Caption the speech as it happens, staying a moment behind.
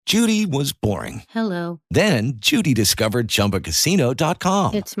Judy was boring. Hello. Then Judy discovered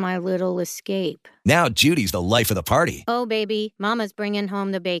ChumbaCasino.com. It's my little escape. Now Judy's the life of the party. Oh, baby, mama's bringing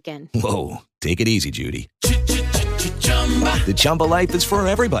home the bacon. Whoa, take it easy, Judy. The Chumba life is for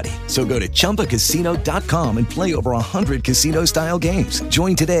everybody. So go to ChumbaCasino.com and play over 100 casino-style games.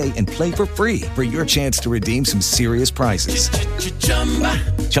 Join today and play for free for your chance to redeem some serious prizes.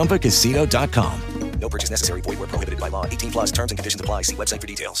 ChumbaCasino.com. No purchase necessary. Void where prohibited by law. 18 plus terms and conditions apply. See website for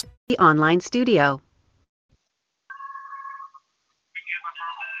details. The online studio.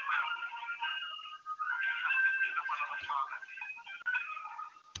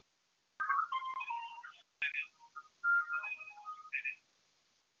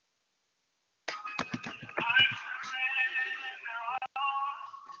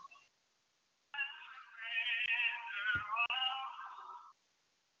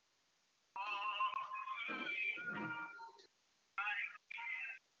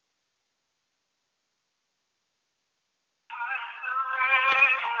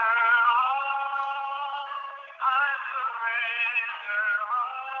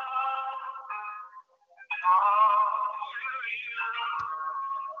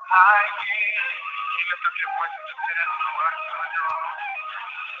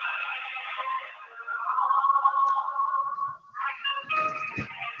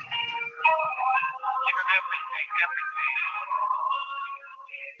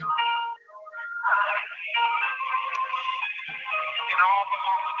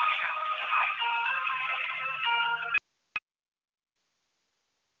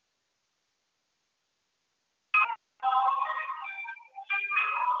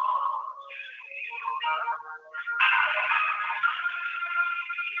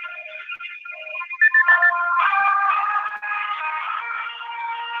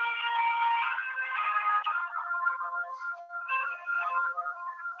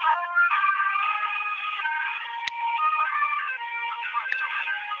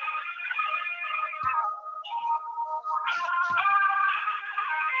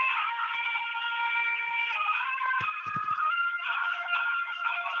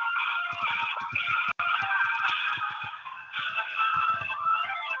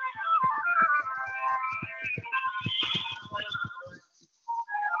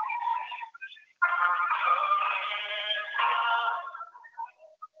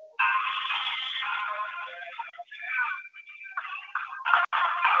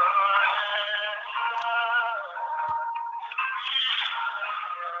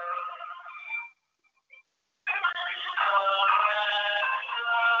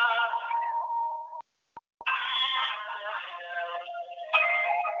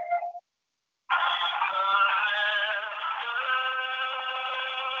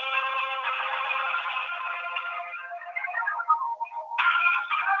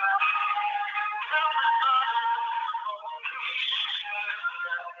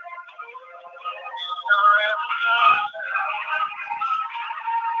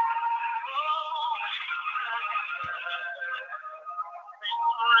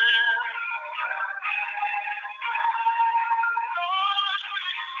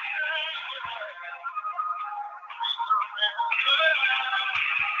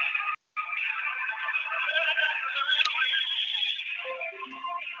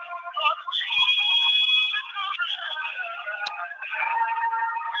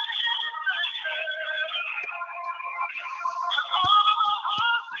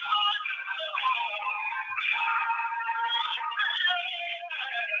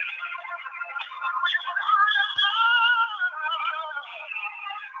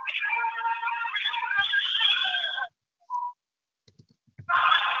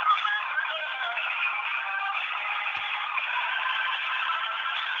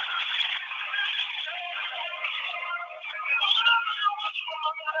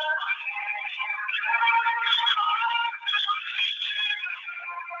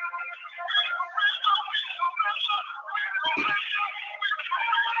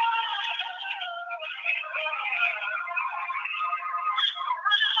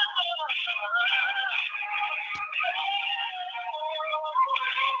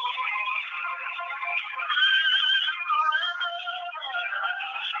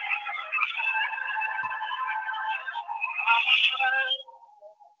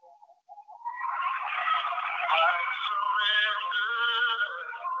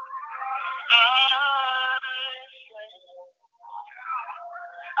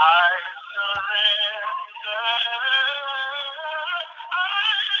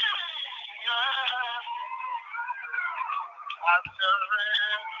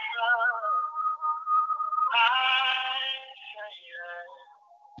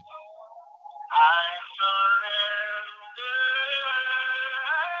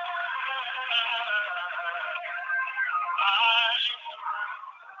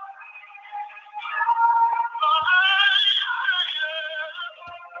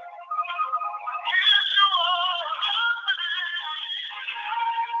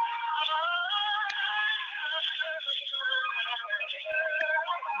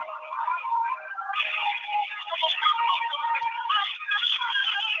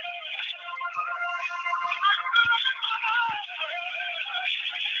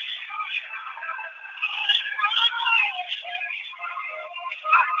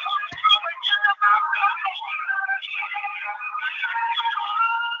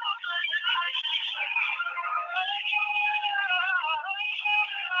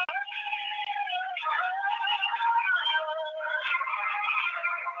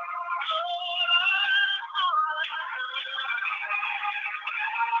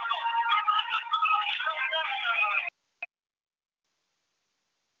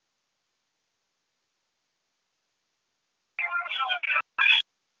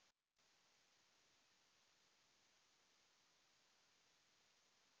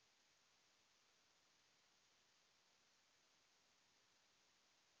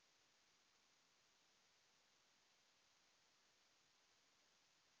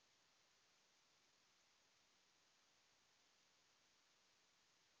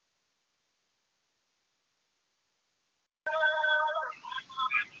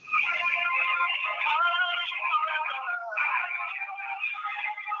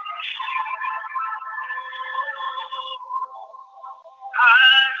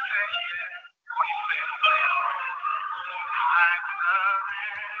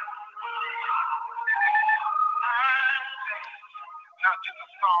 Not just a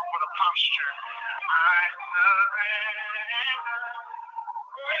song, but a posture. I surrender.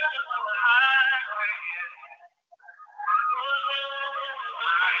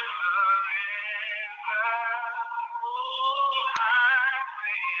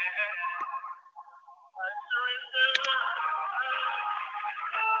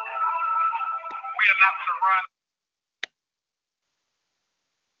 We are not to run.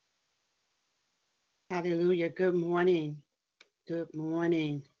 Hallelujah. Good morning. Good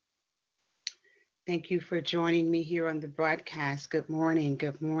morning. Thank you for joining me here on the broadcast. Good morning.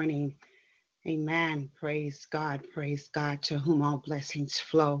 Good morning. Amen. Praise God. Praise God, to whom all blessings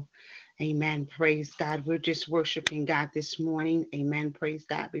flow. Amen. Praise God. We're just worshiping God this morning. Amen. Praise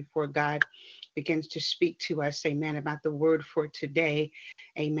God. Before God begins to speak to us, amen, about the word for today.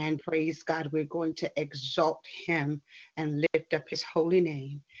 Amen. Praise God. We're going to exalt him and lift up his holy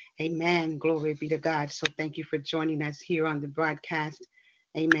name. Amen. Glory be to God. So thank you for joining us here on the broadcast.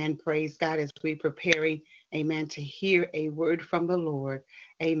 Amen. Praise God as we're preparing, amen, to hear a word from the Lord.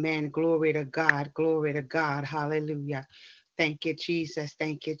 Amen. Glory to God. Glory to God. Hallelujah. Thank you, Jesus.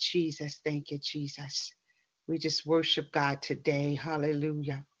 Thank you, Jesus. Thank you, Jesus. We just worship God today.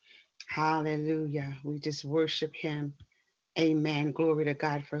 Hallelujah. Hallelujah. We just worship him. Amen. Glory to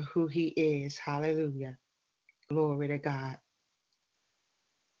God for who he is. Hallelujah. Glory to God.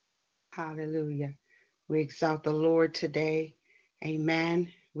 Hallelujah. We exalt the Lord today.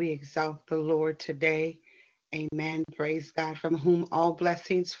 Amen. We exalt the Lord today. Amen. Praise God, from whom all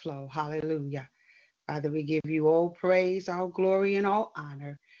blessings flow. Hallelujah. Father, we give you all praise, all glory, and all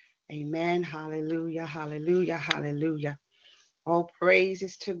honor. Amen. Hallelujah. Hallelujah. Hallelujah. All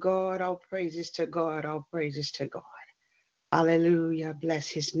praises to God. All praises to God. All praises to God. Hallelujah. Bless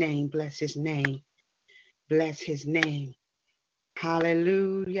his name. Bless his name. Bless his name.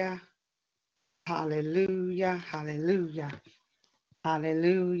 Hallelujah. Hallelujah. Hallelujah.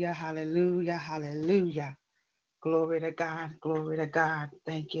 Hallelujah. Hallelujah. Hallelujah. Glory to God. Glory to God.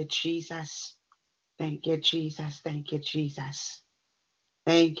 Thank you, Jesus. Thank you, Jesus. Thank you, Jesus.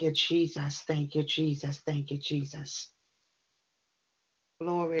 Thank you, Jesus. Thank you, Jesus. Thank you, Jesus.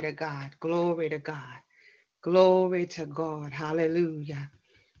 Glory to God. Glory to God. Glory to God. Hallelujah.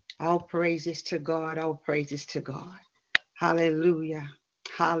 All praises to God. All praises to God. Hallelujah.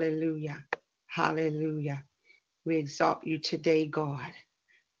 Hallelujah. Hallelujah. We exalt you today, God.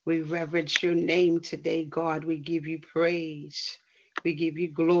 We reverence your name today, God. We give you praise. We give you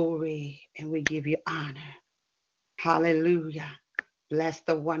glory and we give you honor. Hallelujah. Bless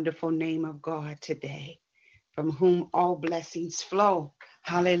the wonderful name of God today, from whom all blessings flow.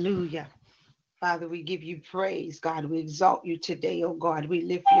 Hallelujah. Father, we give you praise, God. We exalt you today, oh God. We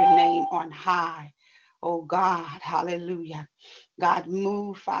lift your name on high, oh God. Hallelujah. God,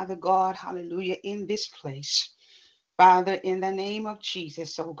 move, Father God, hallelujah, in this place. Father, in the name of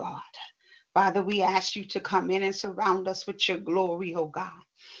Jesus, oh God. Father, we ask you to come in and surround us with your glory, oh God.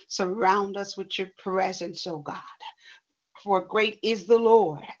 Surround us with your presence, oh God. For great is the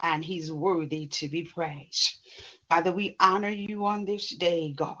Lord, and he's worthy to be praised. Father, we honor you on this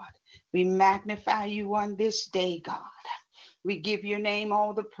day, God. We magnify you on this day, God. We give your name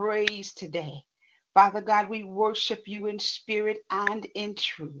all the praise today. Father God, we worship you in spirit and in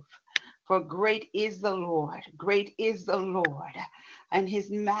truth. For great is the Lord, great is the Lord, and his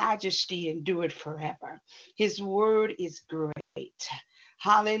majesty endured forever. His word is great.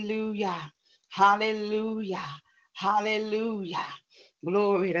 Hallelujah, hallelujah, hallelujah.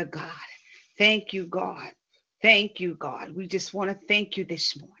 Glory to God. Thank you, God. Thank you, God. We just want to thank you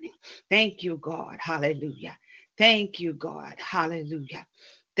this morning. Thank you, God. Hallelujah. Thank you, God. Hallelujah.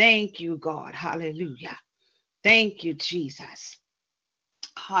 Thank you, God. Hallelujah. Thank you, Jesus.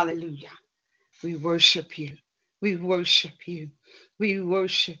 Hallelujah. We worship you. We worship you. We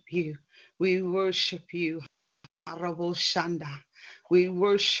worship you. We worship you. Arabo Shanda. We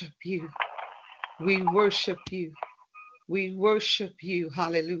worship you. We worship you. We worship you.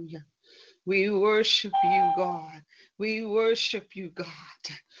 Hallelujah. We worship you, God. We worship you, God.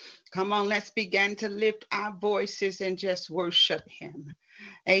 Come on, let's begin to lift our voices and just worship him.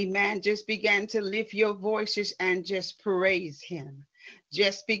 Amen. Just begin to lift your voices and just praise him.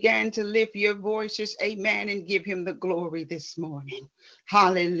 Just begin to lift your voices, amen, and give him the glory this morning.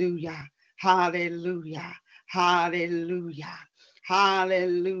 Hallelujah. Hallelujah. Hallelujah.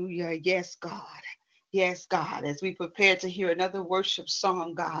 Hallelujah. Yes, God. Yes, God, as we prepare to hear another worship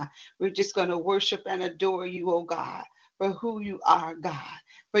song, God, we're just going to worship and adore you, oh God, for who you are, God.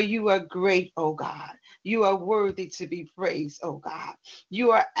 For you are great, oh God. You are worthy to be praised, oh God.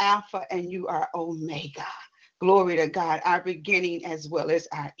 You are Alpha and you are Omega. Glory to God, our beginning as well as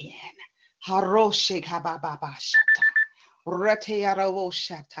our end. Haroshik habababa shata. Rete yarabo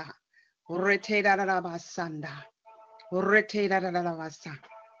shata. Rete darabasanda. Rete darabasa.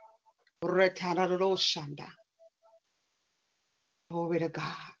 Rete shanda. Glory to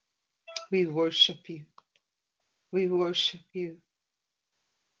God. We worship you. We worship you.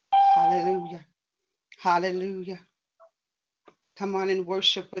 Hallelujah. Hallelujah. Come on and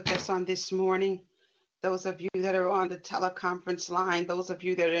worship with us on this morning. Those of you that are on the teleconference line, those of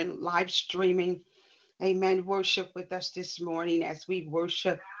you that are in live streaming, amen. Worship with us this morning as we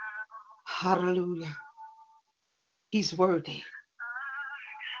worship. Hallelujah. He's worthy.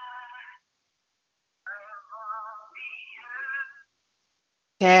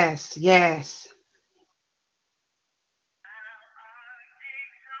 Yes, yes.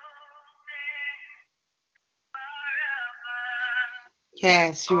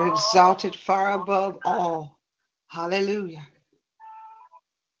 Yes, you're exalted far above all. Hallelujah.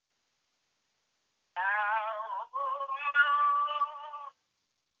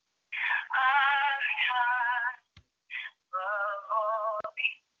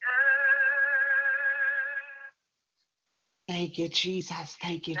 Thank you, Jesus.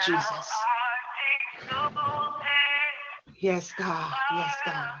 Thank you, Jesus. Yes, God. Yes,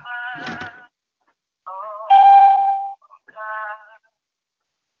 God.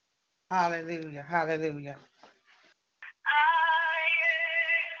 Hallelujah. Hallelujah.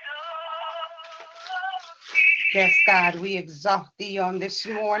 Yes, God, we exalt thee on this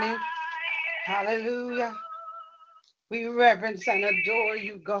morning. Hallelujah. We reverence and adore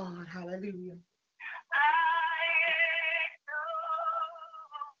you, God. Hallelujah.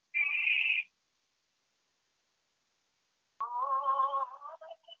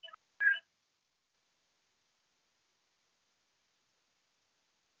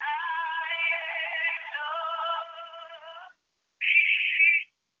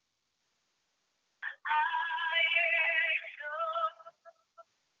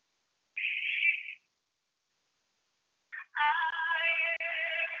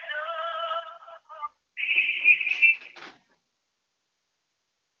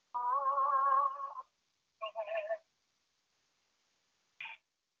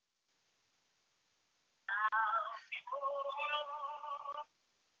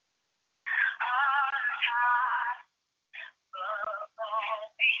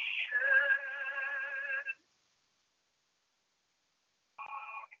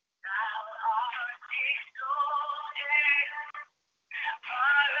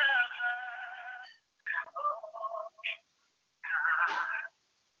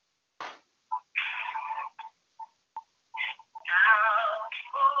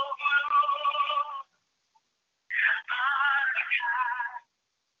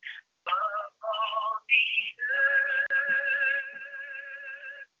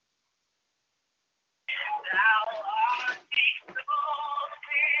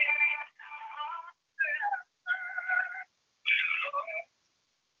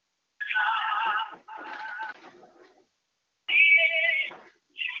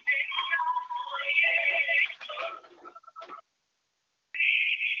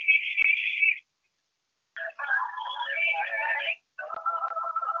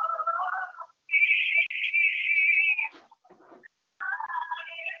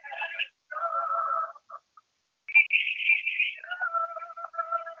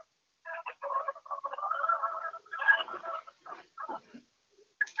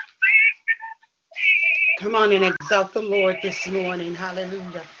 Come on and exalt the Lord this morning.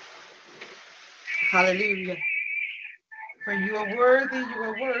 Hallelujah. Hallelujah. For you are worthy, you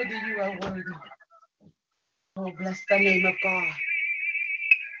are worthy, you are worthy. Oh, bless the name of God.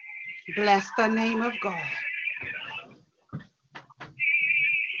 Bless the name of God.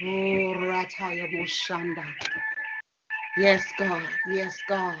 Oh, Rataya Moshanda. Yes, God. Yes,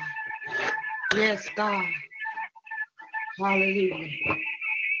 God. Yes, God. Hallelujah.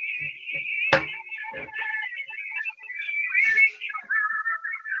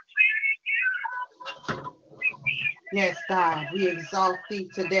 Yes, God. We exalt thee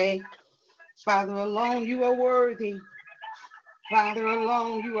today. Father, alone you are worthy. Father,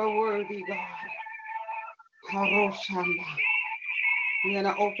 alone you are worthy, God. Haroshanda. We're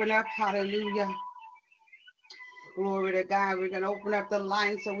going to open up. Hallelujah. Glory to God. We're going to open up the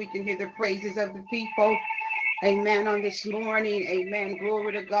line so we can hear the praises of the people. Amen. On this morning. Amen.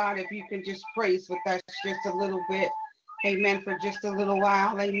 Glory to God. If you can just praise with us just a little bit. Amen. For just a little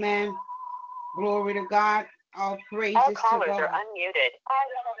while. Amen. Glory to God. All praises to God. All callers are unmuted.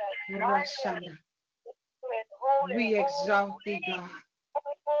 We exalt thee, God.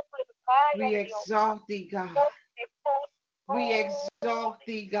 We exalt thee, God. We exalt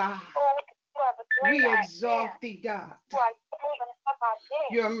thee, God. We exalt thee, God.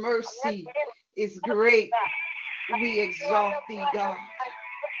 Your mercy is great. We exalt thee, God.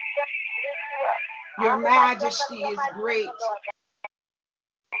 Your majesty is great.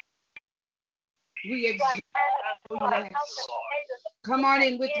 We exalt you. Yes. Come on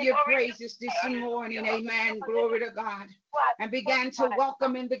in with your praises this morning. Amen. Glory to God. And began to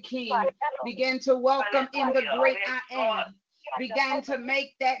welcome in the King. Begin to welcome in the great I am. Began to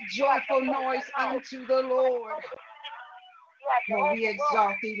make that joyful noise unto the Lord. Oh, we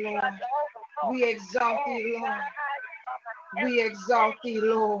exalt thee, Lord. We exalt thee, Lord. We exalt thee,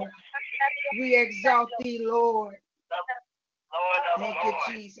 Lord. We exalt thee, Lord. Thank you,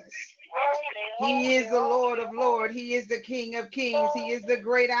 Jesus. He is the Lord of Lords. He is the King of Kings. He is the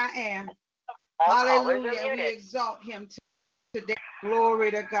great I am. Hallelujah. We exalt him today.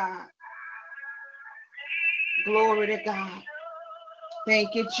 Glory to God. Glory to God.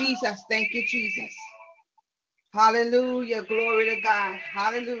 Thank you, Jesus. Thank you, Jesus. Hallelujah. Glory to God.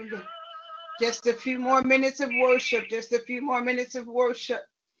 Hallelujah. Just a few more minutes of worship. Just a few more minutes of worship.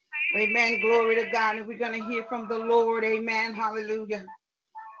 Amen. Glory to God. And we're going to hear from the Lord. Amen. Hallelujah.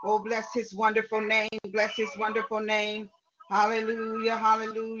 Oh, bless his wonderful name. Bless his wonderful name. Hallelujah.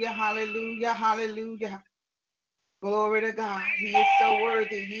 Hallelujah. Hallelujah. Hallelujah. Glory to God. He is so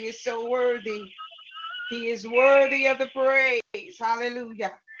worthy. He is so worthy. He is worthy of the praise.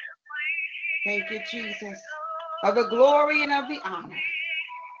 Hallelujah. Thank you, Jesus. Of the glory and of the honor.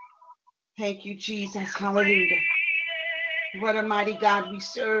 Thank you, Jesus. Hallelujah. What a mighty God we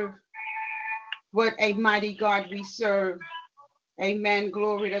serve. What a mighty God we serve. Amen.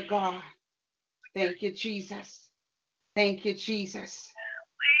 Glory to God. Thank you, Jesus. Thank you, Jesus.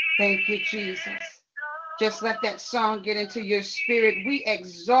 Thank you, Jesus. Just let that song get into your spirit. We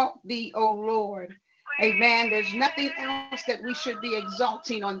exalt thee, O Lord. Amen. There's nothing else that we should be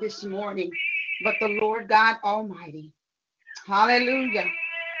exalting on this morning but the Lord God Almighty. Hallelujah.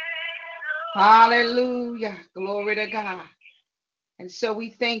 Hallelujah. Glory to God. And so we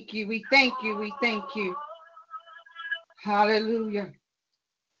thank you. We thank you. We thank you. Hallelujah.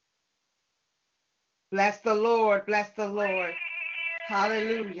 Bless the Lord. Bless the Lord.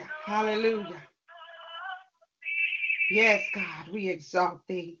 Hallelujah. Hallelujah. Yes, God, we exalt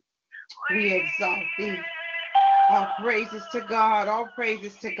thee. We exalt thee. All praises to God. All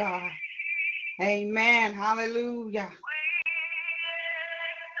praises to God. Amen. Hallelujah.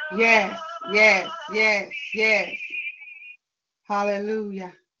 Yes, yes, yes, yes.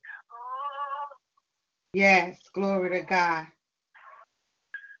 Hallelujah. Yes, glory to God.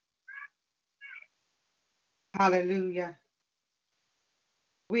 Hallelujah.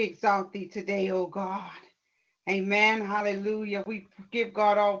 We exalt thee today, O God. Amen. Hallelujah. We give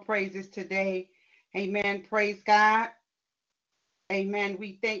God all praises today. Amen. Praise God. Amen.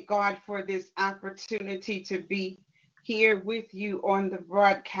 We thank God for this opportunity to be here with you on the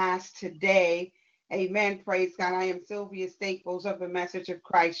broadcast today. Amen. Praise God. I am Sylvia Staples of the Message of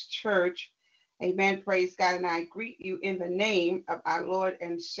Christ Church. Amen. Praise God. And I greet you in the name of our Lord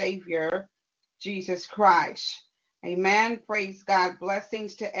and Savior, Jesus Christ. Amen. Praise God.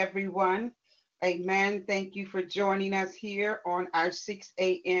 Blessings to everyone. Amen. Thank you for joining us here on our 6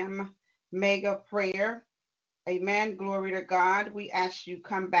 a.m. mega prayer. Amen. Glory to God. We ask you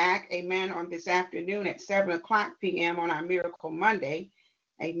come back, amen, on this afternoon at 7 o'clock p.m. on our Miracle Monday.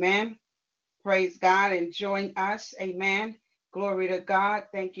 Amen. Praise God and join us. Amen. Glory to God.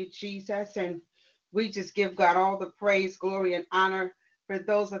 Thank you, Jesus. And we just give God all the praise, glory, and honor for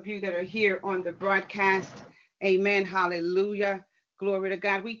those of you that are here on the broadcast. Amen. Hallelujah. Glory to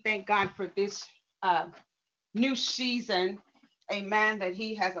God. We thank God for this new season. Amen. That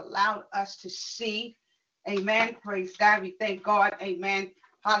he has allowed us to see. Amen. Praise God. We thank God. Amen.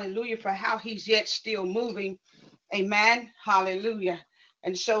 Hallelujah. For how he's yet still moving. Amen. Hallelujah.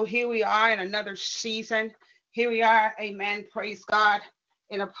 And so here we are in another season. Here we are. Amen. Praise God.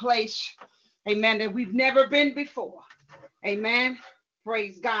 In a place. Amen. That we've never been before. Amen.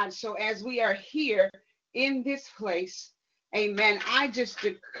 Praise God. So as we are here in this place. Amen. I just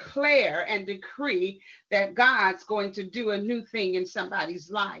declare and decree that God's going to do a new thing in somebody's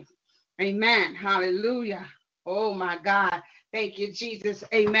life. Amen. Hallelujah. Oh my God. Thank you, Jesus.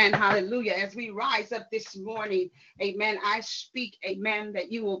 Amen. Hallelujah. As we rise up this morning, amen, I speak, amen,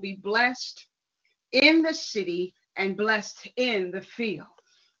 that you will be blessed in the city and blessed in the field.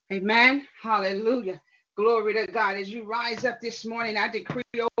 Amen. Hallelujah. Glory to God. As you rise up this morning, I decree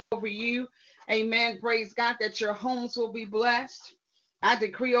over you, amen, praise God, that your homes will be blessed. I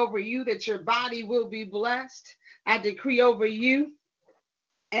decree over you that your body will be blessed. I decree over you,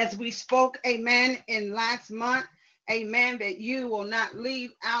 as we spoke, amen, in last month, amen, that you will not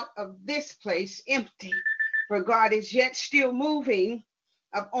leave out of this place empty, for God is yet still moving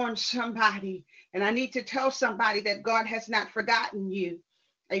upon somebody. And I need to tell somebody that God has not forgotten you.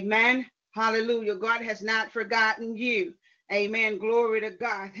 Amen. Hallelujah. God has not forgotten you. Amen. Glory to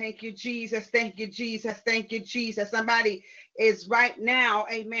God. Thank you, Jesus. Thank you, Jesus. Thank you, Jesus. Somebody is right now,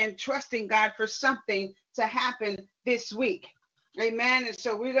 amen, trusting God for something to happen this week. Amen. And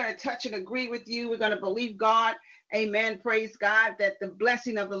so we're going to touch and agree with you. We're going to believe God. Amen. Praise God that the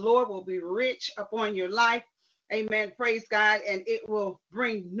blessing of the Lord will be rich upon your life. Amen. Praise God. And it will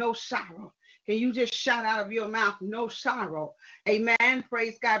bring no sorrow. Can you just shout out of your mouth, no sorrow? Amen.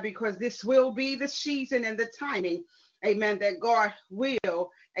 Praise God, because this will be the season and the timing. Amen. That God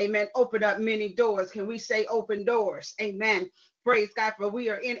will, amen, open up many doors. Can we say open doors? Amen. Praise God, for we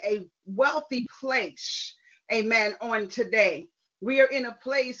are in a wealthy place. Amen. On today, we are in a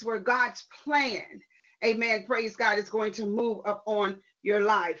place where God's plan, amen, praise God, is going to move up on your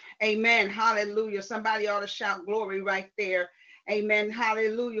life. Amen. Hallelujah. Somebody ought to shout glory right there. Amen.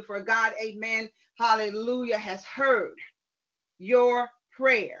 Hallelujah. For God, amen, hallelujah, has heard your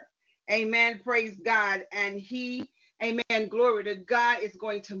prayer. Amen. Praise God. And he, amen, glory to God, is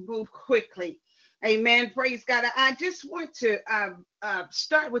going to move quickly. Amen. Praise God. I just want to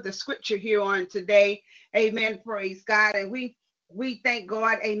start with the scripture here on today. Amen. Praise God. And we thank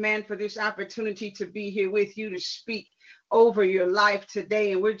God, amen, for this opportunity to be here with you to speak over your life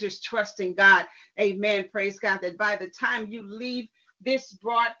today. And we're just trusting God, amen, praise God, that by the time you leave this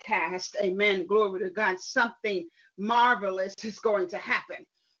broadcast, amen, glory to God, something marvelous is going to happen.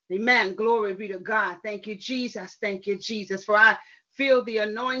 Amen. Glory be to God. Thank you, Jesus. Thank you, Jesus. For I feel the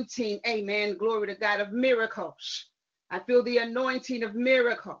anointing, amen, glory to God, of miracles. I feel the anointing of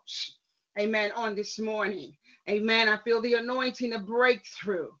miracles, amen, on this morning. Amen. I feel the anointing of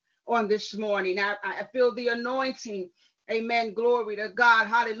breakthrough on this morning. I feel the anointing, amen, glory to God,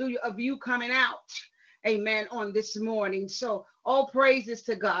 hallelujah, of you coming out, amen, on this morning. So all praises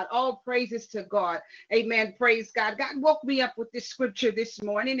to God, all praises to God, amen, praise God. God woke me up with this scripture this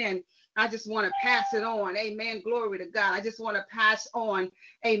morning, and I just want to pass it on, amen, glory to God. I just want to pass on,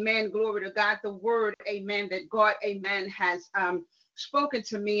 amen, glory to God, the word, amen, that God, amen, has spoken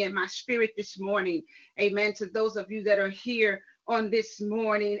to me in my spirit this morning. Amen. To those of you that are here on this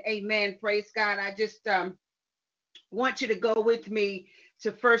morning, amen, praise God. I just want you to go with me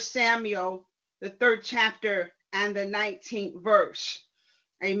to 1 Samuel, the 3rd chapter and the 19th verse.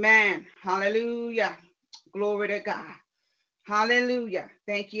 Amen. Hallelujah. Glory to God. Hallelujah.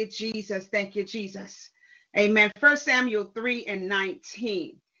 Thank you, Jesus. Thank you, Jesus. Amen. 1 Samuel 3 and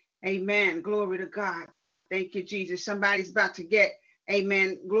 19. Amen. Glory to God. Thank you, Jesus. Somebody's about to get,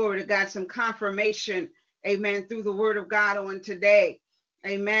 amen, glory to God, some confirmation, amen, through the word of God on today.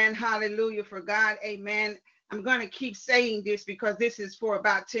 Amen. Hallelujah. For God, amen. I'm going to keep saying this because this is for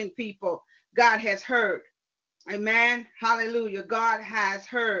about 10 people. God has heard. Amen. Hallelujah. God has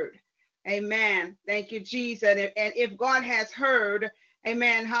heard. Amen. Thank you, Jesus. And if God has heard,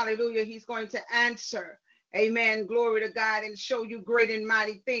 amen, hallelujah, he's going to answer. Amen. Glory to God, and show you great and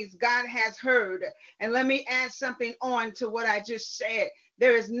mighty things. God has heard. And let me add something on to what I just said.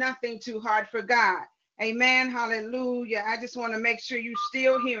 There is nothing too hard for God. Amen. Hallelujah. I just want to make sure you're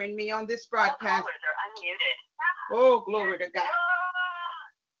still hearing me on this broadcast. Oh, glory to God.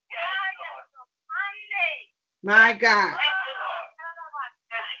 My God.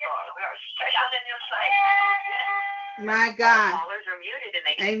 My God.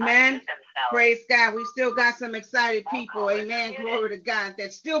 Amen. Praise God. We still got some excited people. Amen. Glory to God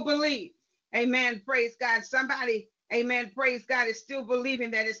that still believe. Amen. Praise God. Somebody, amen, praise God, is still believing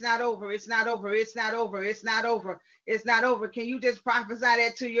that it's not over. It's not over. It's not over. It's not over. It's not over. Can you just prophesy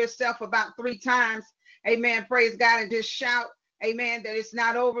that to yourself about 3 times? Amen. Praise God. And just shout, amen, that it's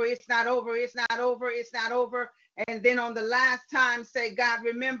not over. It's not over. It's not over. It's not over. And then on the last time, say, God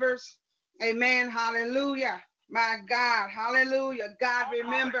remembers. Amen. Hallelujah. My God. Hallelujah. God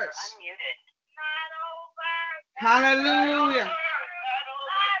remembers. Hallelujah.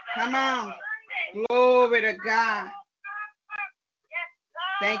 Come on. Glory to God.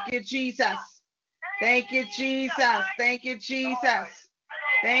 Thank you, Jesus. Thank you, Jesus. Thank you, Jesus.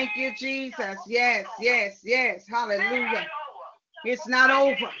 Thank you, Jesus. Yes, yes, yes. Hallelujah. It's not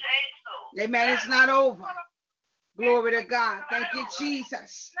over. Amen. It's not over. Glory to God. Thank you,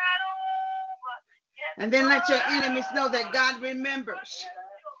 Jesus. And then let your enemies know that God remembers.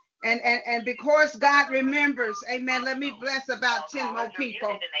 And because God remembers, amen, let me bless about 10 more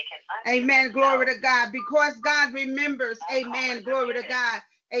people. Amen, glory to God. Because God remembers, amen, glory to God.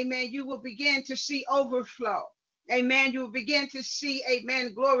 Amen, you will begin to see overflow. Amen, you will begin to see,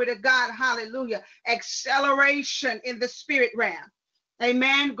 amen, glory to God, hallelujah, acceleration in the spirit realm.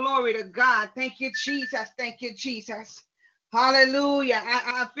 Amen, glory to God. Thank you, Jesus. Thank you, Jesus. Hallelujah.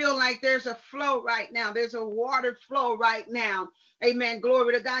 I feel like there's a flow right now. There's a water flow right now. Amen.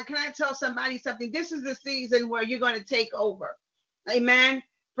 Glory to God. Can I tell somebody something? This is the season where you're going to take over. Amen.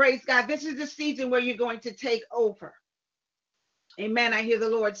 Praise God. This is the season where you're going to take over. Amen. I hear the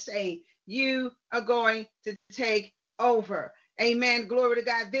Lord saying, you are going to take over. Amen. Glory to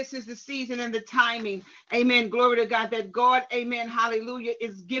God. This is the season and the timing. Amen. Glory to God that God, amen. Hallelujah,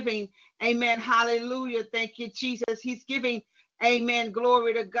 is giving. Amen. Hallelujah. Thank you, Jesus. He's giving, amen.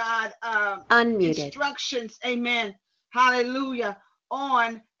 Glory to God. Instructions. Amen. Hallelujah.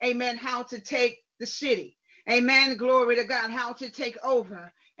 On, amen, how to take the city. Amen. Glory to God. How to take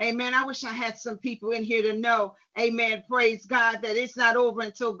over. Amen. I wish I had some people in here to know, amen, praise God, that it's not over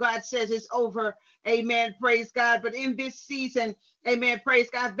until God says it's over. Amen, praise God. But in this season, amen, praise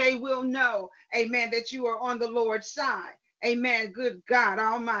God, they will know, amen, that you are on the Lord's side. Amen. Good God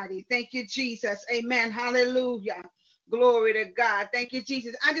Almighty. Thank you, Jesus. Amen. Hallelujah. Glory to God. Thank you,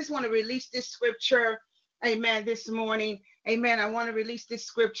 Jesus. I just want to release this scripture, amen, this morning. Amen. I want to release this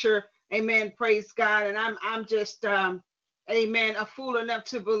scripture. Amen. Praise God. And I'm just amen, a fool enough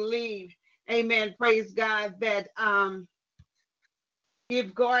to believe, amen, praise God, that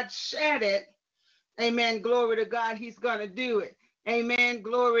if God said it, amen, glory to God, he's going to do it. Amen,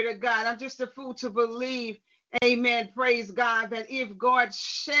 glory to God. I'm just a fool to believe, amen, praise God, that if God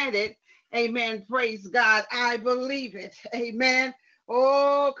said it, amen, praise God, I believe it. Amen.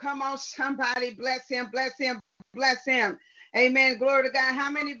 Oh, come on, somebody, bless him, bless him, bless him. Amen. Glory to God.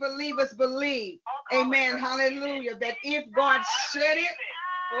 How many believers believe? Amen. Hallelujah. That if God said it,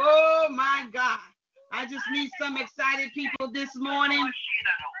 oh my God. I just need some excited people this morning.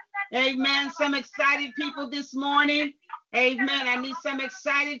 Amen. Some excited people this morning. Amen. I need some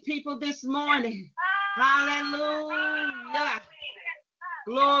excited people this morning. Hallelujah.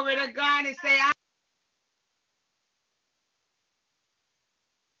 Glory to God and say,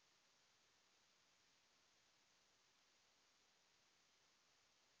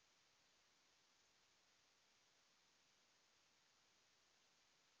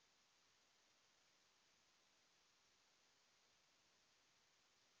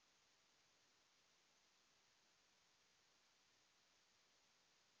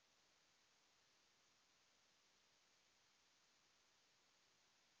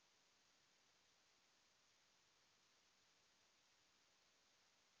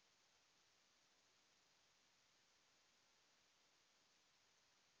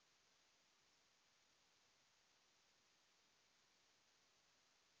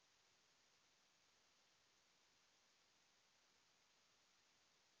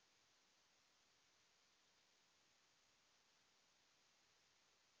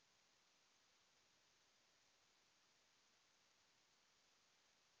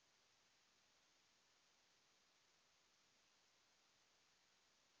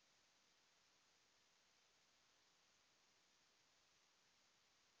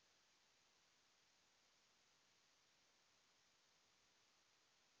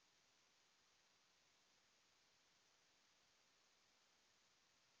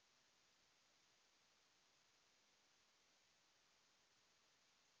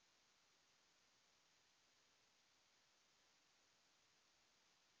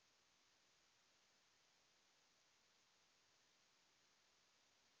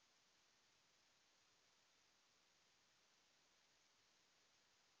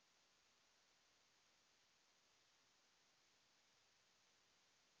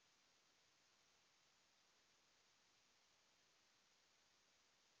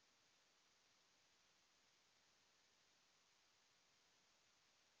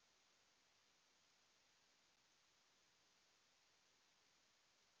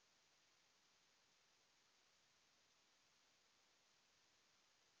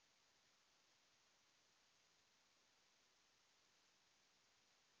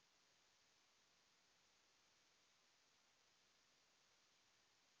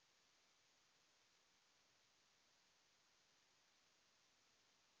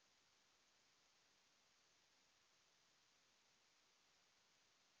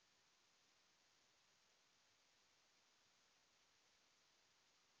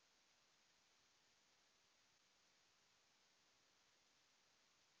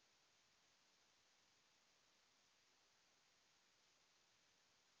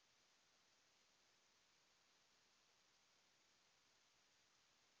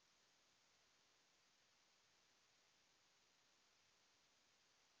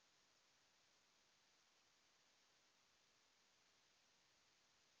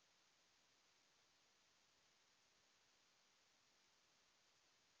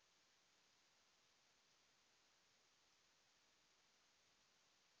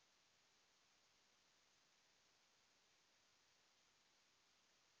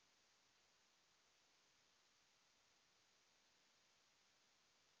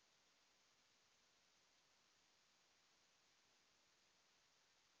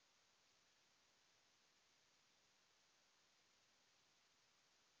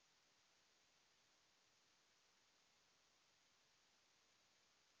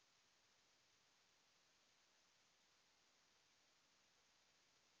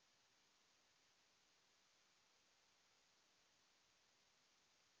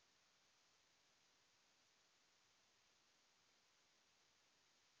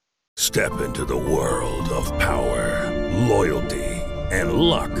 Step into the world of power, loyalty, and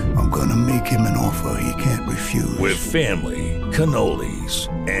luck. I'm gonna make him an offer he can't refuse. With family, cannolis,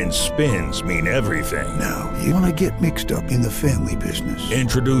 and spins mean everything. Now, you wanna get mixed up in the family business.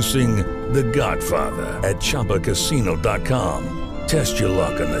 Introducing The Godfather at ChumbaCasino.com. Test your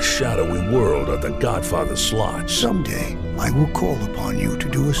luck in the shadowy world of The Godfather slot. Someday, I will call upon you to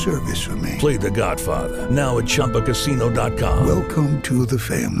do a service for me. Play The Godfather, now at ChumbaCasino.com. Welcome to the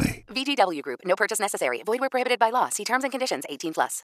family. VGW Group. No purchase necessary. Void where prohibited by law. See terms and conditions. 18+.